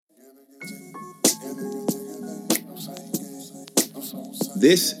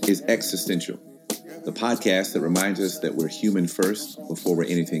This is Existential, the podcast that reminds us that we're human first before we're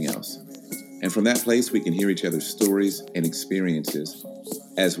anything else. And from that place, we can hear each other's stories and experiences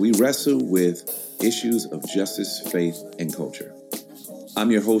as we wrestle with issues of justice, faith, and culture.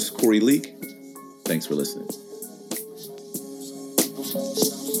 I'm your host, Corey Leak. Thanks for listening.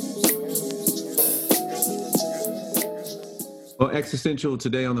 Well, Existential,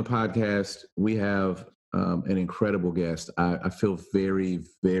 today on the podcast, we have an incredible guest. I feel very,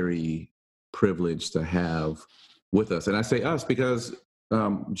 very privileged to have with us. And I say us because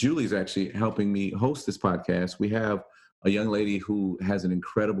Julie's actually helping me host this podcast. We have a young lady who has an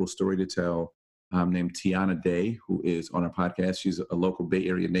incredible story to tell named Tiana Day, who is on our podcast. She's a local Bay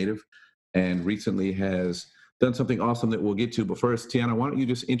Area native and recently has done something awesome that we'll get to. But first, Tiana, why don't you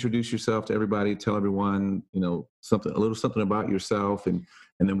just introduce yourself to everybody, tell everyone, a little something about yourself, and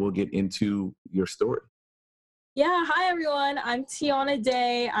then we'll get into your story. Yeah, hi everyone. I'm Tiana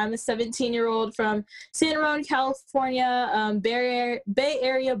Day. I'm a 17-year-old from Santa Ramon, California, Bay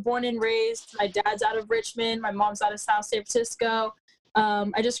Area, born and raised. My dad's out of Richmond. My mom's out of South San Francisco.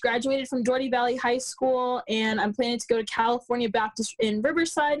 I just graduated from Doherty Valley High School, and I'm planning to go to California Baptist in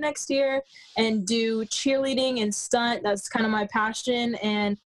Riverside next year and do cheerleading and stunt. That's kind of my passion,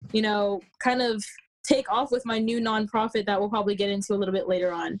 and, kind of take off with my new nonprofit that we'll probably get into a little bit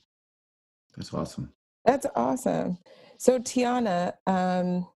later on. That's awesome. That's awesome. So Tiana,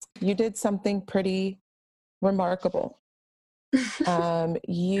 you did something pretty remarkable.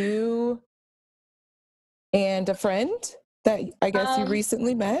 You and a friend that I guess you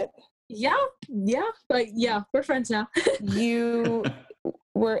recently met. Yeah, but yeah, we're friends now. You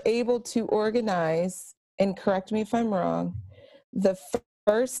were able to organize, and correct me if I'm wrong, the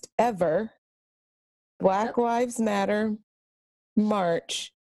first ever Black Lives Matter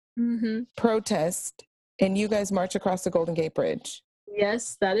march protest, and you guys march across the Golden Gate Bridge.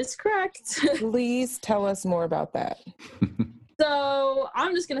 Yes, that is correct. Please tell us more about that. So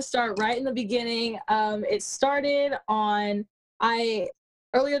I'm just going to start right in the beginning. It started earlier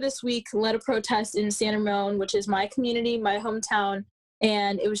this week, led a protest in Santa Ramon, which is my community, my hometown.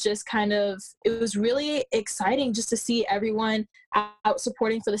 And it was just it was really exciting just to see everyone out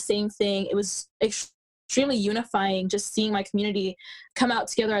supporting for the same thing. It was extremely unifying, just seeing my community come out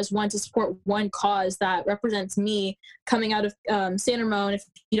together as one to support one cause that represents me coming out of Santa Ramon. If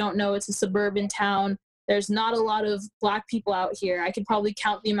you don't know, it's a suburban town. There's not a lot of Black people out here. I could probably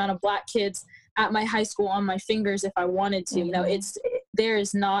count the amount of Black kids at my high school on my fingers if I wanted to.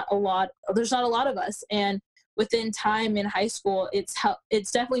 There's not a lot of us. And within time in high school, it's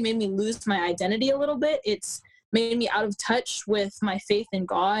definitely made me lose my identity a little bit. It's made me out of touch with my faith in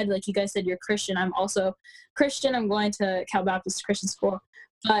God. Like you guys said, you're Christian. I'm also Christian. I'm going to Cal Baptist Christian School.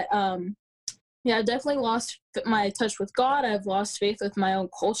 But yeah, I've definitely lost my touch with God. I've lost faith with my own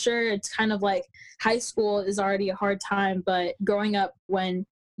culture. It's kind of like high school is already a hard time, but growing up when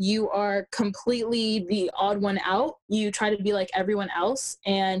you are completely the odd one out, you try to be like everyone else.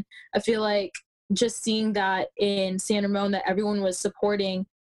 And I feel like just seeing that in Santa Ramon, that everyone was supporting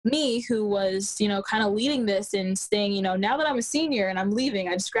me, who was, kind of leading this and saying, now that I'm a senior and I'm leaving,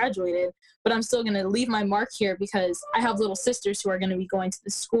 I just graduated, but I'm still going to leave my mark here because I have little sisters who are going to be going to the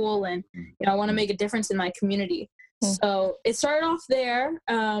school, and, I want to make a difference in my community. So it started off there,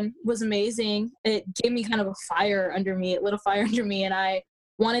 was amazing. It gave me kind of a fire under me. It lit a fire under me, and I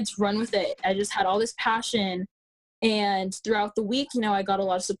wanted to run with it. I just had all this passion. And throughout the week, I got a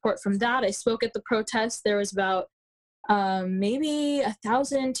lot of support from that. I spoke at the protest. There was about maybe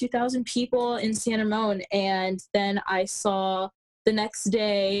 1,000, 2,000 people in Santa Ramon. And then I saw the next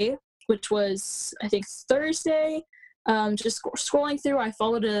day, which was, I think, Thursday, just scrolling through, I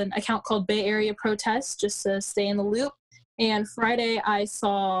followed an account called Bay Area Protest just to stay in the loop. And Friday, I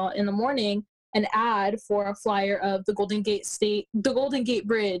saw in the morning an ad for a flyer of the Golden Gate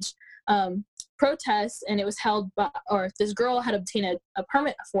Bridge protest, and it was held by, or this girl had obtained a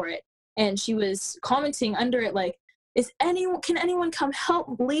permit for it, and she was commenting under it like, can anyone come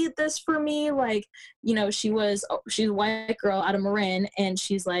help lead this for me? Like, she's a white girl out of Marin, and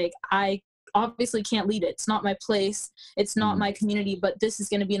she's like, I obviously can't lead it. It's not my place. It's not my community, but this is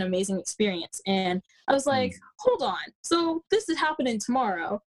going to be an amazing experience. And I was like, hold on. So this is happening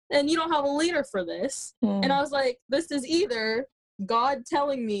tomorrow, and you don't have a leader for this. And I was like, this is either God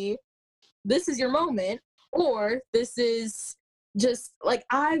telling me this is your moment, or this is just like,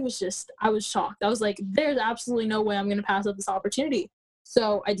 I was shocked. I was like, there's absolutely no way I'm going to pass up this opportunity.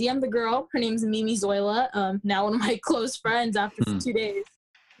 So I DM'd the girl. Her name's Mimi Zoila, now one of my close friends after 2 days.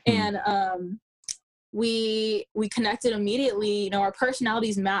 And we connected immediately. Our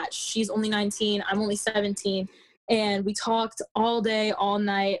personalities matched. She's only 19. I'm only 17. and we talked all day, all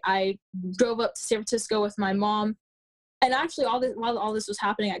night. I drove up to San Francisco with my mom. And actually, while all this was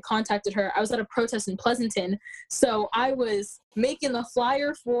happening, I contacted her. I was at a protest in Pleasanton. So I was making the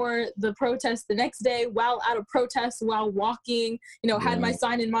flyer for the protest the next day while at a protest, while walking, had my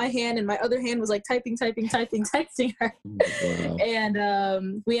sign in my hand, and my other hand was like typing, texting her. Wow.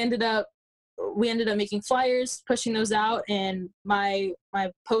 And we ended up making flyers, pushing those out, and my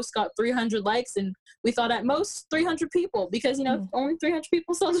post got 300 likes, and we thought at most 300 people, because only 300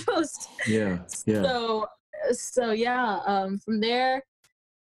 people saw the post. Yeah. So yeah, from there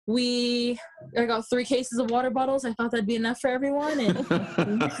I got 3 cases of water bottles. I thought that'd be enough for everyone, and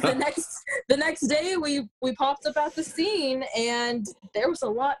the next day we popped up at the scene, and there was a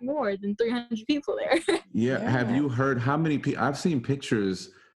lot more than 300 people there. Yeah. Have you heard how many people? I've seen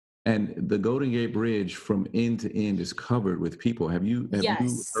pictures, and the Golden Gate Bridge from end to end is covered with people. Have you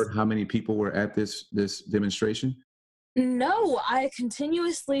heard how many people were at this demonstration? No, I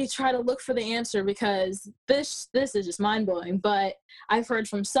continuously try to look for the answer, because this is just mind-blowing. But I've heard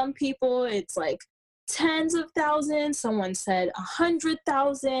from some people it's like tens of thousands. Someone said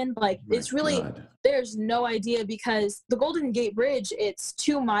 100,000. Like, it's really, there's no idea, because the Golden Gate Bridge, it's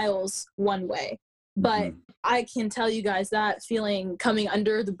 2 miles one way. But I can tell you guys that feeling coming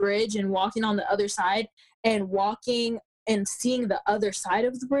under the bridge and walking on the other side, and walking and seeing the other side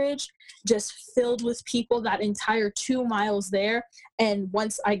of the bridge just filled with people, that entire 2 miles there. And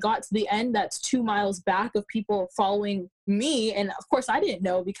once I got to the end, that's 2 miles back of people following me. And of course I didn't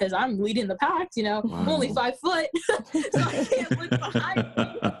know, because I'm leading the pack, Wow. I'm only 5 foot, so I can't look behind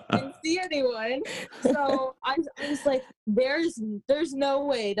me and see anyone. So I was like, there's no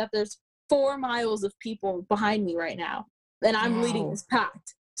way that there's 4 miles of people behind me right now, and I'm leading this pack.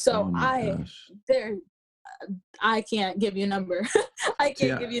 So I can't give you a number. I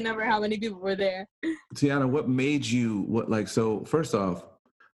can't give you a number how many people were there. Tiana, what made you, so first off,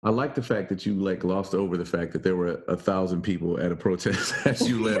 I like the fact that you glossed over the fact that there were 1,000 people at a protest that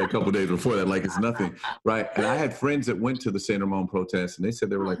you led a couple days before that. Like, it's nothing, right? And I had friends that went to the San Ramon protest, and they said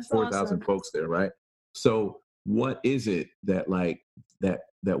there were 4,000 folks there, right? So what is it that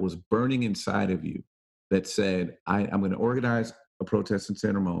that was burning inside of you that said, I'm going to organize a protest in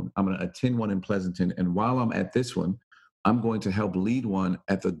San Ramon, I'm going to attend one in Pleasanton, and while I'm at this one, I'm going to help lead one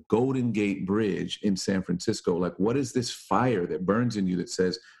at the Golden Gate Bridge in San Francisco? Like, what is this fire that burns in you that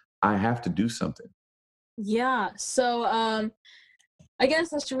says, I have to do something? Yeah, so I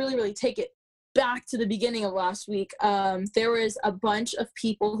guess I should really take it back to the beginning of last week. There was a bunch of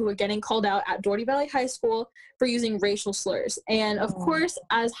people who were getting called out at Dougherty Valley High School for using racial slurs. And of course,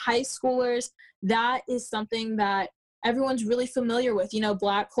 as high schoolers, that is something that everyone's really familiar with.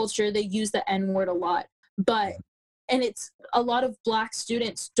 Black culture, they use the N-word a lot. And it's a lot of Black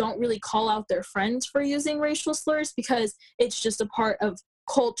students don't really call out their friends for using racial slurs, because it's just a part of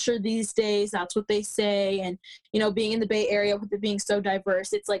culture these days. That's what they say. And, being in the Bay Area with it being so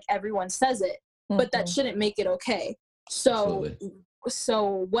diverse, it's like everyone says it, but that shouldn't make it okay. So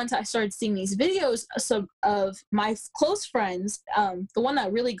once I started seeing these videos of my close friends, the one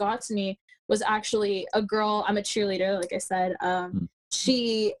that really got to me was actually a girl. I'm a cheerleader, like I said.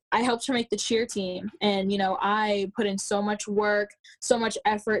 I helped her make the cheer team, and I put in so much work, so much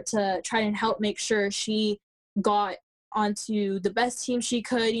effort to try and help make sure she got onto the best team she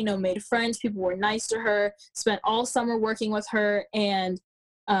could, made friends, people were nice to her, spent all summer working with her. And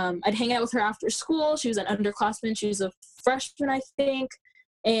I'd hang out with her after school. She was an underclassman, she was a freshman, I think.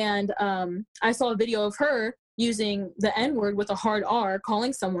 And I saw a video of her using the N-word with a hard R,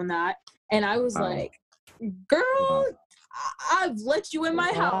 calling someone that, and I was like, girl, I've let you in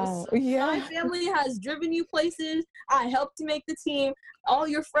my house. Yeah. My family has driven you places. I helped to make the team. All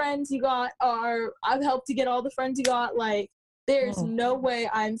your friends you got I've helped to get all the friends you got. Like, there's no way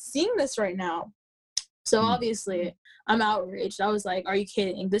I'm seeing this right now. So obviously I'm outraged. I was like, are you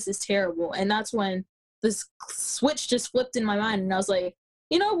kidding? This is terrible. And that's when this switch just flipped in my mind. And I was like,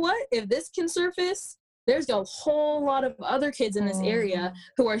 you know what? If this can surface, there's a whole lot of other kids in this area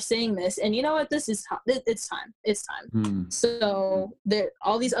who are saying this. And you know what? It's time. So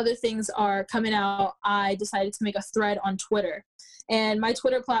all these other things are coming out. I decided to make a thread on Twitter. And my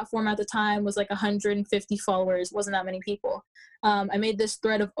Twitter platform at the time was like 150 followers. Wasn't that many people. I made this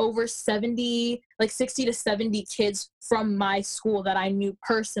thread of over 60 to 70 kids from my school that I knew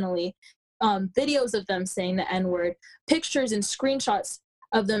personally. Videos of them saying the N-word, pictures and screenshots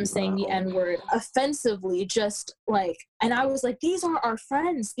of them saying the N-word offensively, and I was like, these are our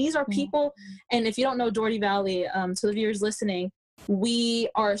friends. These are people. And if you don't know Dougherty Valley, to the viewers listening, we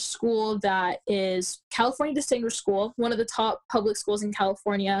are a school that is California Distinguished School, one of the top public schools in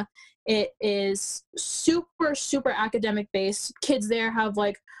California. It is super, super academic based. Kids there have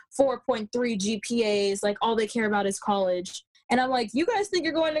like 4.3 GPAs, like all they care about is college. And I'm like, you guys think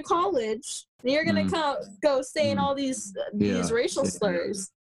you're going to college? You're gonna go saying all these racial slurs.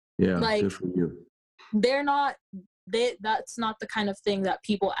 Yeah, like good for you. They're not. That's not the kind of thing that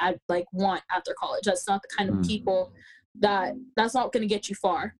people want at their college. That's not the kind of people that's not going to get you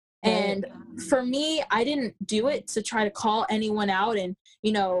far. And for me, I didn't do it to try to call anyone out and,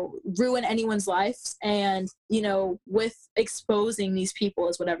 ruin anyone's lives. And, with exposing these people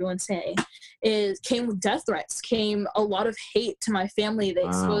is what everyone's saying, came with death threats, came a lot of hate to my family. They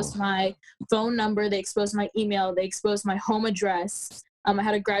exposed my phone number. They exposed my email. They exposed my home address. I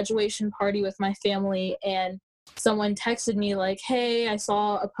had a graduation party with my family, and someone texted me like, hey, I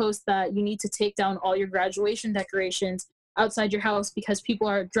saw a post that you need to take down all your graduation decorations outside your house because people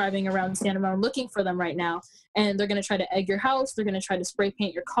are driving around Santa Ramon looking for them right now. And they're going to try to egg your house. They're going to try to spray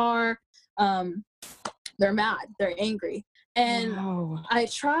paint your car. They're mad. They're angry. And I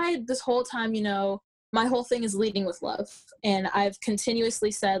tried this whole time, my whole thing is leading with love. And I've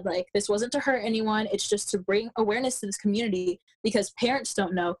continuously said, like, this wasn't to hurt anyone. It's just to bring awareness to this community because parents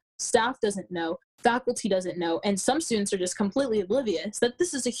don't know, staff doesn't know, faculty doesn't know, and some students are just completely oblivious that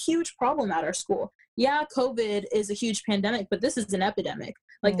this is a huge problem at our school. Yeah, COVID is a huge pandemic, but this is an epidemic.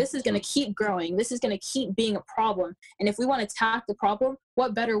 Like, this is going to keep growing. This is going to keep being a problem. And if we want to attack the problem,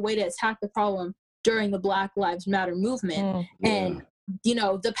 what better way to attack the problem during the Black Lives Matter movement? And,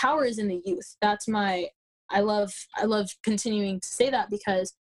 the power is in the youth. I love continuing to say that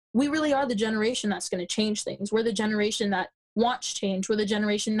because we really are the generation that's going to change things. We're the generation that wants change. We're the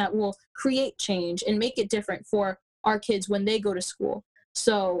generation that will create change and make it different for our kids when they go to school.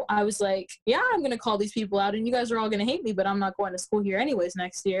 So I was like, yeah, I'm going to call these people out and you guys are all going to hate me, but I'm not going to school here anyways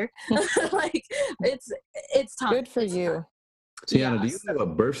next year. Like, it's time. Good for you. Tiana, do you have a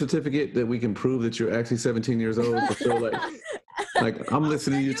birth certificate that we can prove that you're actually 17 years old? I feel like I'm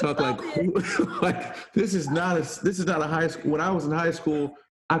listening to you talk like this is not a high school. When I was in high school,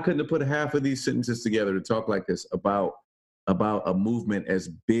 I couldn't have put half of these sentences together to talk like this about a movement as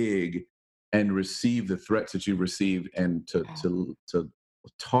big and receive the threats that you received and to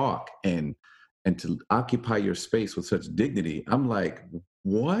talk and to occupy your space with such dignity. I'm like,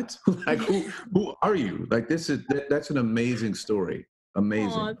 what? Like, who are you? Like, that's an amazing story.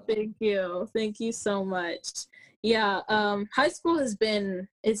 Amazing. Oh, thank you. Thank you so much. Yeah. High school it's been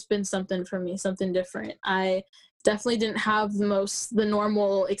something for me, something different. I definitely didn't have the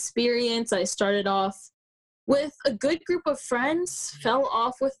normal experience. I started off with a good group of friends, fell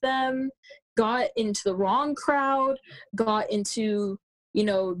off with them, got into the wrong crowd, got into,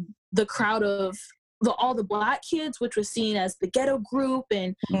 the crowd of all the Black kids, which was seen as the ghetto group.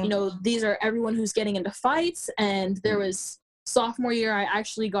 And, these are everyone who's getting into fights. And there was sophomore year, I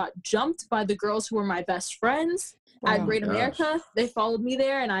actually got jumped by the girls who were my best friends at Great America. They followed me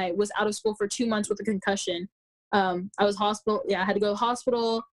there and I was out of school for 2 months with a concussion. I was hospital. Yeah, I had to go to the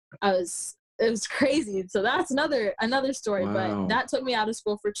hospital. It was crazy. So that's another story, but that took me out of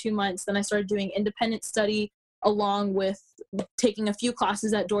school for 2 months. Then I started doing independent study along with taking a few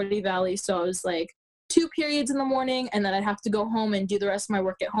classes at Doherty Valley. So I was like 2 periods in the morning and then I'd have to go home and do the rest of my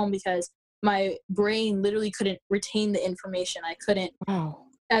work at home because my brain literally couldn't retain the information. I couldn't.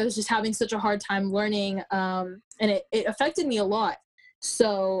 I was just having such a hard time learning. And it affected me a lot.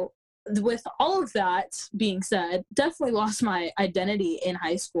 So with all of that being said, definitely lost my identity in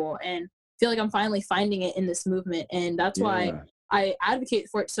high school and feel like I'm finally finding it in this movement. And that's why I advocate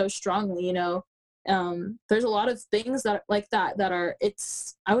for it so strongly. There's a lot of things that are,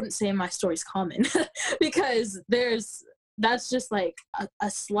 I wouldn't say my story's common because that's just like a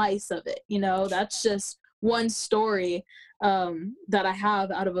slice of it, that's just one story that I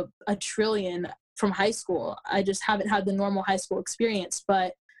have out of a trillion from high school. I just haven't had the normal high school experience,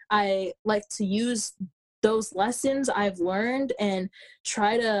 but I like to use those lessons I've learned and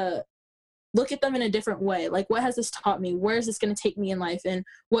try to look at them in a different way. Like, what has this taught me? Where is this going to take me in life? And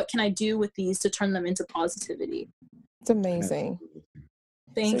what can I do with these to turn them into positivity? It's amazing.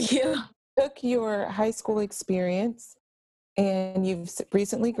 Thank you. Took your high school experience and you've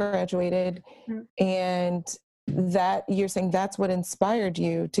recently graduated and that you're saying that's what inspired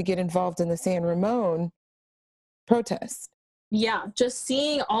you to get involved in the San Ramon protest. Yeah, just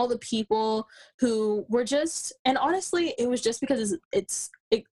seeing all the people who were and honestly, it was just because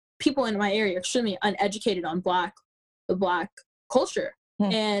people in my area are extremely uneducated on the Black culture.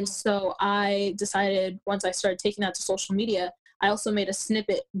 And so I decided once I started taking that to social media, I also made a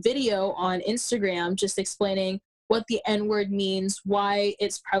snippet video on Instagram just explaining what the N-word means, why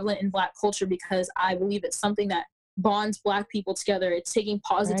it's prevalent in Black culture, because I believe it's something that bonds Black people together. It's taking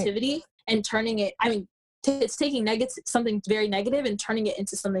positivity and turning it, it's taking something very negative and turning it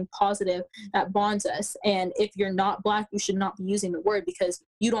into something positive that bonds us. And if you're not Black, you should not be using the word, because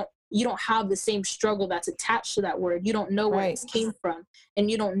you don't have the same struggle that's attached to that word. You don't know where it came from,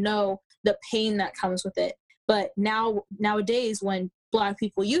 and you don't know the pain that comes with it. But nowadays, when Black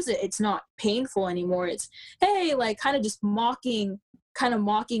people use it, it's not painful anymore. It's, hey, like kind of mocking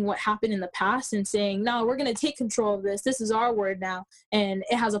what happened in the past and saying, no, we're going to take control of this. This is our word now. And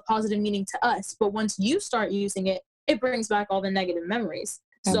it has a positive meaning to us. But once you start using it, it brings back all the negative memories.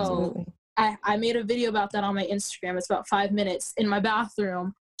 Absolutely. So I made a video about that on my Instagram. It's about 5 minutes in my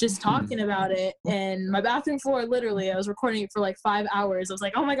bathroom, just talking about it. And my bathroom floor, literally, I was recording it for like 5 hours. I was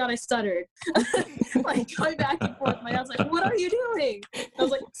like, oh my God, I stuttered. Like going back and forth. My dad's like, what are you doing? I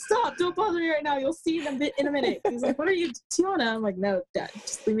was like, stop, don't bother me right now. You'll see in a minute. He's like, what are you, Tiana? I'm like, no, Dad,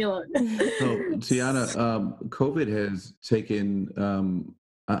 just leave me alone. So, Tiana, COVID has taken,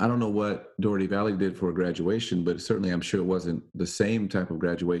 I don't know what Doherty Valley did for a graduation, but certainly I'm sure it wasn't the same type of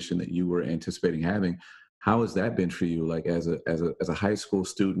graduation that you were anticipating having. How has that been for you? Like as a high school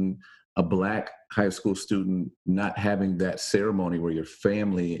student, a Black high school student, not having that ceremony where your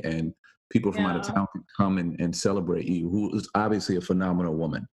family and people from out of town can come and celebrate you, who is obviously a phenomenal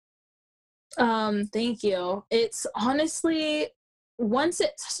woman. Thank you. It's honestly,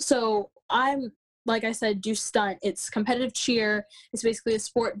 so I'm, like I said, do stunt. It's competitive cheer. It's basically a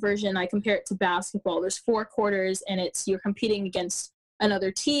sport version. I compare it to basketball. There's 4 quarters, and you're competing against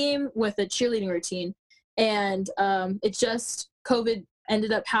another team with a cheerleading routine. And COVID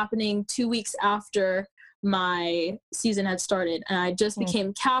ended up happening 2 weeks after my season had started, and I just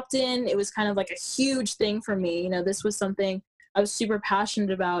became captain. It was kind of like a huge thing for me. This was something I was super passionate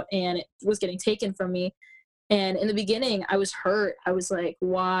about, and it was getting taken from me. And in the beginning, I was hurt. I was like,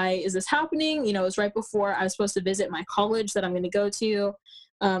 why is this happening? It was right before I was supposed to visit my college that I'm going to go to,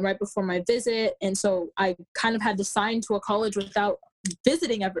 right before my visit. And so I kind of had to sign to a college without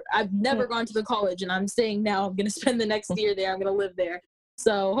visiting ever. I've never gone to the college, and I'm saying now I'm going to spend the next year there. I'm going to live there.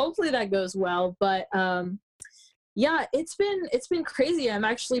 So hopefully that goes well. But yeah, it's been crazy. I'm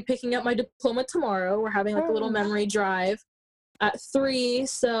actually picking up my diploma tomorrow. We're having like a little memory drive at 3.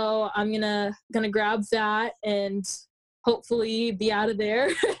 So I'm gonna grab that and hopefully be out of there.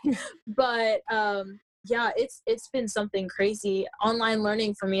 But yeah, it's been something crazy. Online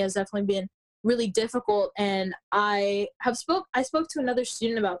learning for me has definitely been really difficult. And I spoke to another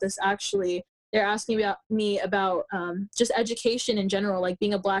student about this actually. They're asking me about just education in general, like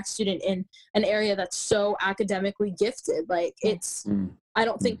being a Black student in an area that's so academically gifted. Like I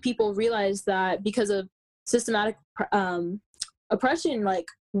don't think people realize that because of systematic oppression, like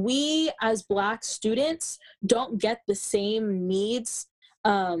we as Black students don't get the same needs.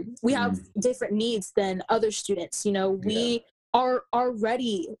 We have different needs than other students. We are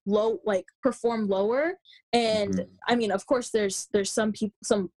already low, like perform lower. And I mean, of course there's some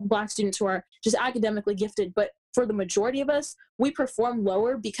Black students who are just academically gifted, but for the majority of us, we perform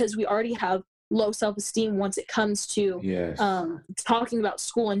lower because we already have low self-esteem once it comes to talking about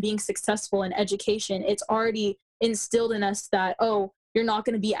school and being successful in education. It's already instilled in us that, oh, you're not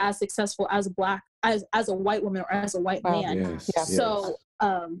going to be as successful as a white woman or as a white man. So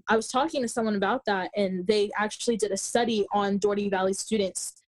I was talking to someone about that, and they actually did a study on Doherty Valley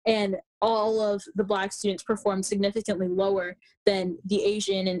students, and all of the Black students performed significantly lower than the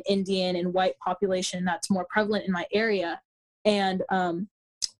Asian and Indian and white population that's more prevalent in my area. And I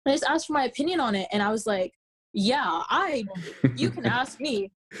just asked for my opinion on it, and I was like, yeah, you can ask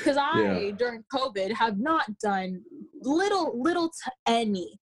me, because I during COVID have not done little to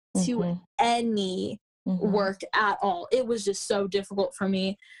any work at all. It was just so difficult for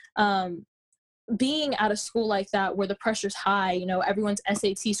me. Being at a school like that where the pressure's high, everyone's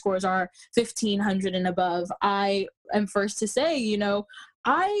SAT scores are 1,500 and above. I am first to say,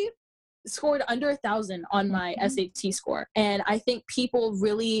 I scored under 1,000 on my SAT score. And I think people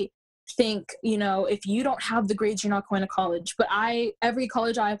really think, if you don't have the grades, you're not going to college. But every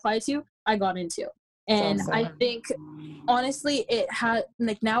college I applied to, I got into. And I think, honestly, it had,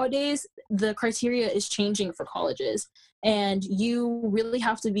 like, nowadays, the criteria is changing for colleges. And you really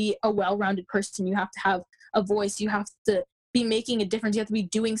have to be a well-rounded person. You have to have a voice. You have to be making a difference. You have to be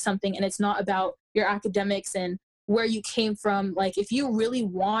doing something. And it's not about your academics and where you came from. Like, if you really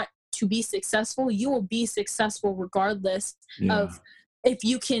want to be successful, you will be successful regardless of if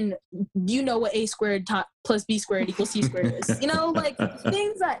you can, what A squared plus B squared equals C squared is. Like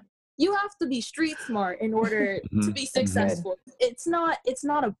things that you have to be street smart in order to be successful. It's not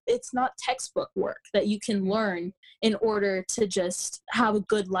textbook work that you can learn in order to just have a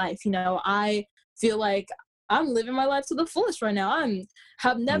good life. You know, I feel like I'm living my life to the fullest right now.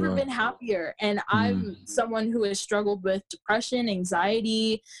 Have never been happier. And I'm someone who has struggled with depression,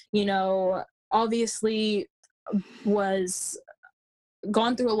 anxiety, you know, obviously was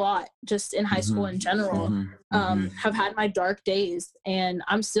gone through a lot just in high school in general. Have had my dark days, and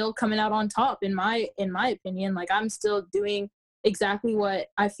I'm still coming out on top in my opinion. Like, I'm still doing exactly what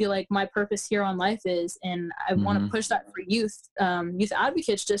I feel like my purpose here on life is, and I want to push that for youth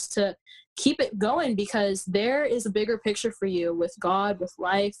advocates, just to keep it going, because there is a bigger picture for you with God, with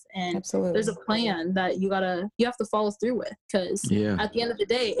life, and Absolutely. There's a plan that you have to follow through with, because at the end of the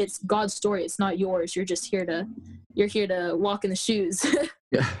day, it's God's story, it's not yours. You're here to walk in the shoes.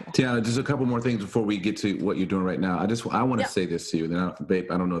 Yeah, Tiana, just a couple more things before we get to what you're doing right now. I want to say this to you. Then, babe,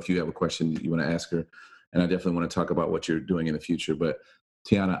 I don't know if you have a question you want to ask her, and I definitely want to talk about what you're doing in the future. But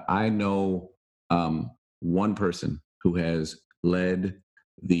Tiana, I know one person who has led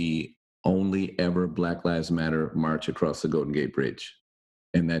the only ever Black Lives Matter march across the Golden Gate Bridge,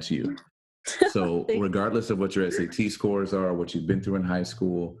 and that's you. So regardless of what your SAT scores are, what you've been through in high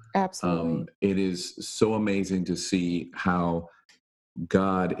school, absolutely, it is so amazing to see how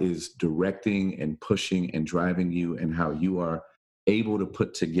God is directing and pushing and driving you, and how you are able to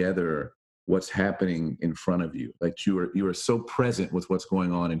put together what's happening in front of you. Like, you are so present with what's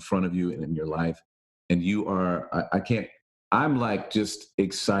going on in front of you and in your life. And you are, I'm like just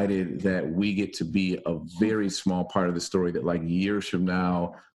excited that we get to be a very small part of the story, that like years from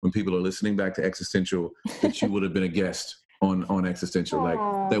now, when people are listening back to Existential, that you would have been a guest on Existential.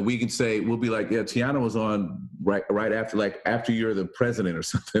 Aww. Like, that we can say, we'll be like, yeah, Tiana was on right after, like after you're the president or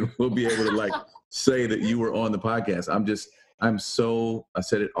something. We'll be able to like say that you were on the podcast. I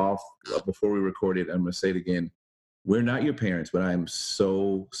said it off before we recorded. I'm going to say it again. We're not your parents, but I am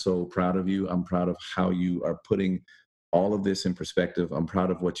so, so proud of you. I'm proud of how you are putting all of this in perspective. I'm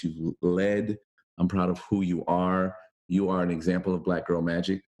proud of what you've led. I'm proud of who you are. You are an example of Black Girl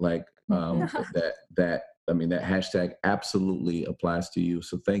Magic. Like, that hashtag absolutely applies to you.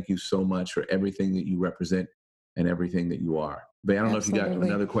 So thank you so much for everything that you represent and everything that you are. But I don't know if you got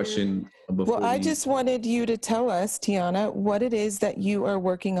another question before. Well, I just wanted you to tell us, Tiana, what it is that you are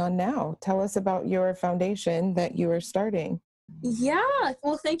working on now. Tell us about your foundation that you are starting. Yeah,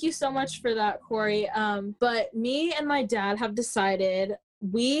 well, thank you so much for that, Corey. But me and my dad have decided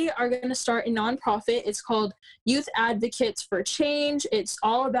we are going to start a nonprofit. It's called Youth Advocates for Change. It's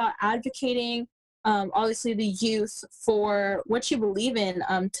all about advocating, obviously, the youth for what you believe in,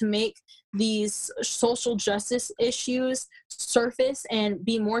 to make these social justice issues surface and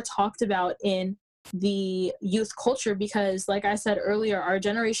be more talked about in the youth culture, because like I said earlier, our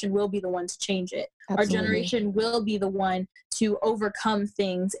generation will be the one to change it. Absolutely. Our generation will be the one to overcome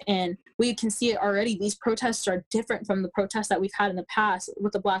things, and we can see it already. These protests are different from the protests that we've had in the past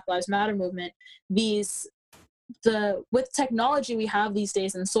with the Black Lives Matter movement. With technology we have these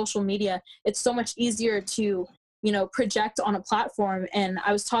days and social media, it's so much easier to, project on a platform. And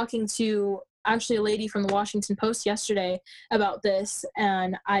I was talking to actually a lady from the Washington Post yesterday about this,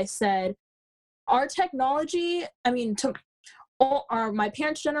 and I said, our technology, my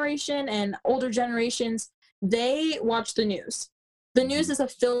parents' generation and older generations, they watch the news. The news is a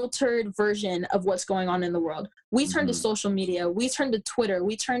filtered version of what's going on in the world. We turn to social media, we turn to Twitter,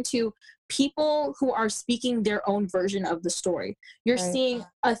 we turn to people who are speaking their own version of the story. You're seeing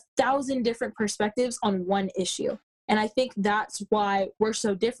 1,000 different perspectives on one issue. And I think that's why we're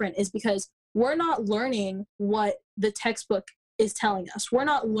so different, is because we're not learning what the textbook is telling us. We're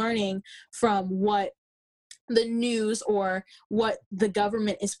not learning from what the news or what the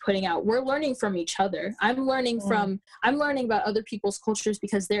government is putting out. We're learning from each other. I'm learning about other people's cultures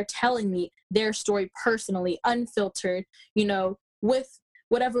because they're telling me their story personally, unfiltered, with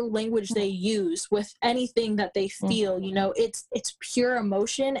whatever language they use, with anything that they feel. It's pure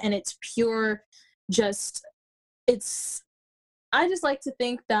emotion, and it's pure I just like to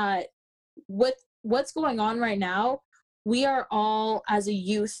think that with what's going on right now, we are all, as a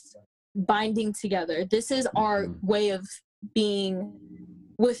youth, binding together. This is our way of being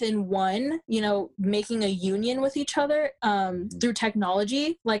within one, making a union with each other through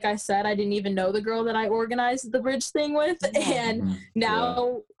technology. Like I said, I didn't even know the girl that I organized the bridge thing with. And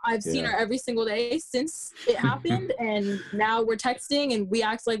now I've seen her every single day since it happened. And now we're texting and we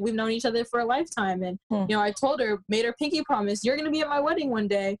act like we've known each other for a lifetime. And, I told her, made her pinky promise, you're going to be at my wedding one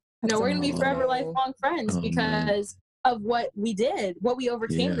day. We're going to be forever lifelong friends because of what we did, what we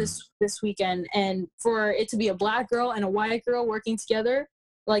overcame this weekend. And for it to be a Black girl and a white girl working together,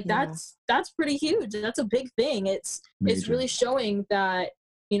 Like Yeah. that's pretty huge. That's a big thing. It's Major. really showing that,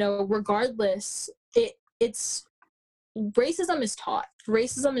 regardless, it's racism is taught.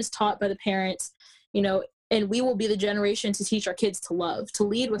 Racism is taught by the parents, and we will be the generation to teach our kids to love, to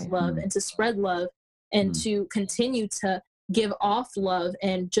lead with Right. love, and to spread love, and to continue to give off love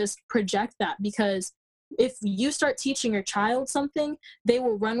and just project that. Because if you start teaching your child something, they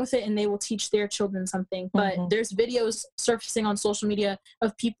will run with it and they will teach their children something. But there's videos surfacing on social media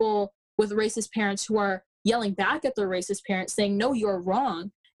of people with racist parents who are yelling back at their racist parents saying, no, you're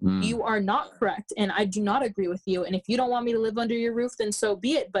wrong. You are not correct, and I do not agree with you. And if you don't want me to live under your roof, then so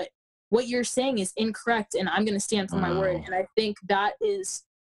be it. But what you're saying is incorrect, and I'm going to stand for my word. And I think that is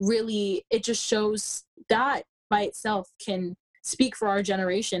really, it just shows that by itself can speak for our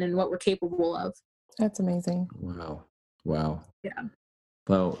generation and what we're capable of. That's amazing. Wow. Yeah.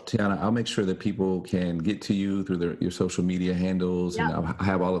 Well, Tiana, I'll make sure that people can get to you through your social media handles, and I'll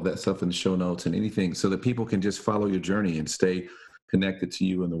have all of that stuff in the show notes and anything, so that people can just follow your journey and stay connected to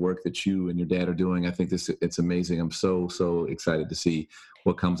you and the work that you and your dad are doing. I think it's amazing. I'm so excited to see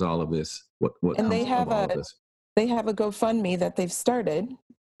what comes all of this. What And comes they have of all of this. They have a GoFundMe that they've started.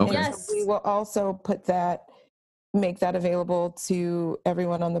 Okay. Yes. So we will also make that available to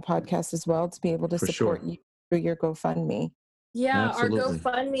everyone on the podcast as well, to be able to For support sure. you through your GoFundMe. Yeah, Absolutely. our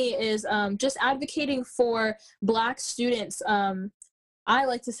GoFundMe is just advocating for Black students. I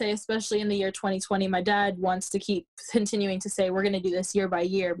like to say, especially in the year 2020, my dad wants to keep continuing to say we're going to do this year by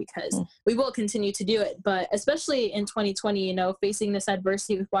year, because we will continue to do it. But especially in 2020, facing this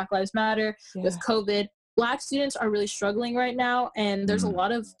adversity with Black Lives Matter, with COVID, Black students are really struggling right now. And there's a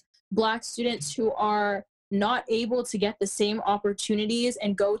lot of Black students who are not able to get the same opportunities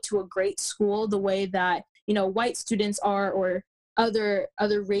and go to a great school the way that, white students are, or other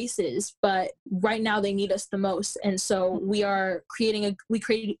races, but right now they need us the most. And so we created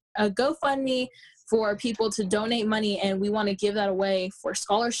a GoFundMe for people to donate money, and we want to give that away for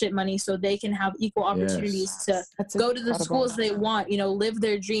scholarship money so they can have equal opportunities to go to the schools they want, live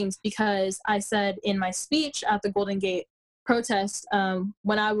their dreams. Because I said in my speech at the Golden Gate protest,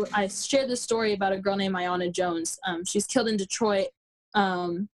 when I shared this story about a girl named Ayanna Jones. She's killed in Detroit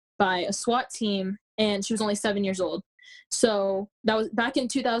by a SWAT team, and she was only 7 years old. So that was back in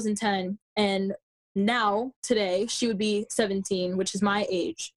 2010, and now today she would be 17, which is my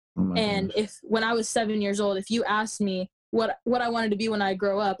age. And when I was 7 years old, if you asked me what I wanted to be when I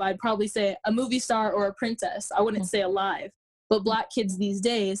grow up, I'd probably say a movie star or a princess. I wouldn't say alive. But Black kids these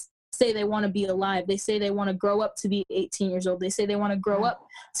days say they want to be alive. They say they want to grow up to be 18 years old. They say they want to grow up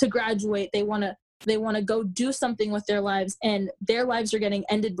to graduate. They want to go do something with their lives, and their lives are getting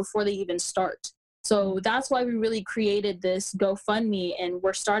ended before they even start. So that's why we really created this GoFundMe, and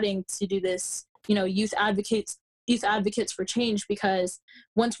we're starting to do this, youth advocates for change, because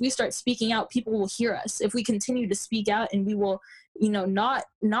once we start speaking out, people will hear us. If we continue to speak out and we will,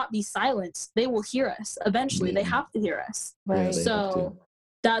 not be silenced, they will hear us. Eventually, they have to hear us. Right. So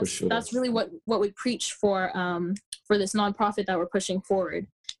that's really what we preach for this nonprofit that we're pushing forward,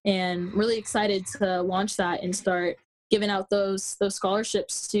 and really excited to launch that and start giving out those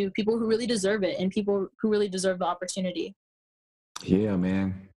scholarships to people who really deserve it, and people who really deserve the opportunity. Yeah,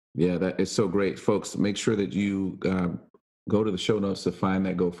 man. Yeah, that is so great. Folks, make sure that you go to the show notes to find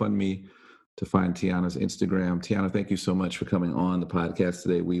that GoFundMe, to find Tiana's Instagram. Tiana, thank you so much for coming on the podcast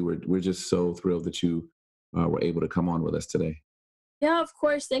today. We're just so thrilled that you were able to come on with us today. Yeah, of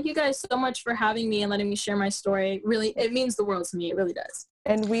course. Thank you guys so much for having me and letting me share my story. Really, it means the world to me. It really does.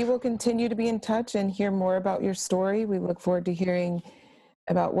 And we will continue to be in touch and hear more about your story. We look forward to hearing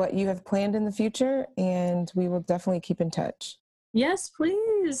about what you have planned in the future, and we will definitely keep in touch. Yes,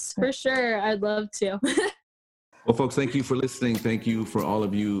 please. For sure. I'd love to. Well, folks, thank you for listening. Thank you for all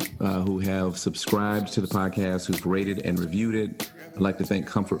of you who have subscribed to the podcast, who've rated and reviewed it. I'd like to thank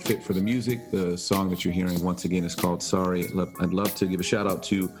Comfort Fit for the music. The song that you're hearing, once again, is called Sorry. I'd love to give a shout out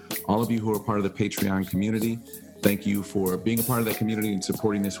to all of you who are part of the Patreon community. Thank you for being a part of that community and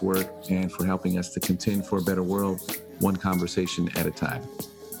supporting this work, and for helping us to contend for a better world, one conversation at a time.